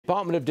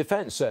Department of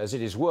Defense says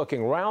it is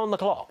working round the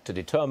clock to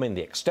determine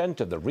the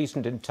extent of the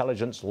recent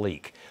intelligence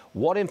leak.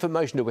 What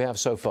information do we have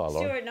so far,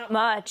 Lauren? Stuart, not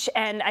much,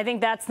 and I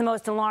think that's the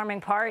most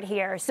alarming part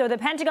here. So the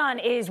Pentagon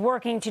is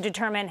working to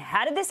determine,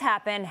 how did this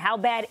happen? How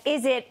bad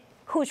is it?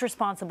 Who's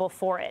responsible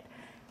for it?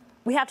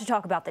 We have to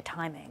talk about the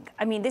timing.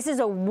 I mean, this is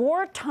a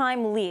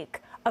wartime leak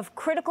of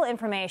critical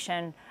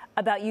information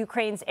about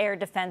Ukraine's air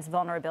defense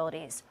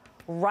vulnerabilities,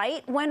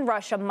 right when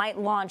Russia might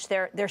launch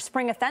their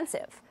spring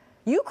offensive.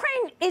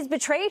 Ukraine is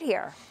betrayed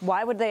here.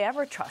 Why would they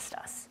ever trust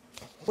us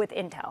with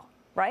intel,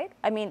 right?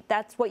 I mean,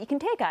 that's what you can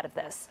take out of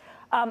this.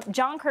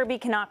 John Kirby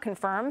cannot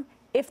confirm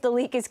if the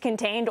leak is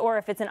contained or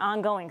if it's an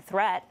ongoing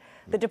threat.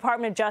 The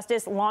Department of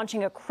Justice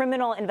launching a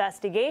criminal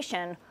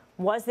investigation.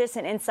 Was this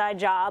an inside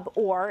job,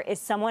 or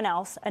is someone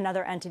else,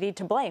 another entity,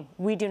 to blame?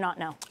 We do not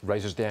know.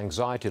 Raises the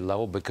anxiety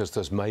level because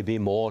there's maybe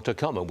more to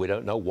come, and we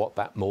don't know what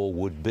that more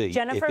would be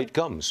if it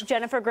comes.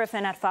 Jennifer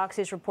Griffin at Fox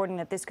is reporting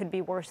that this could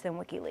be worse than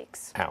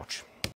WikiLeaks. Ouch.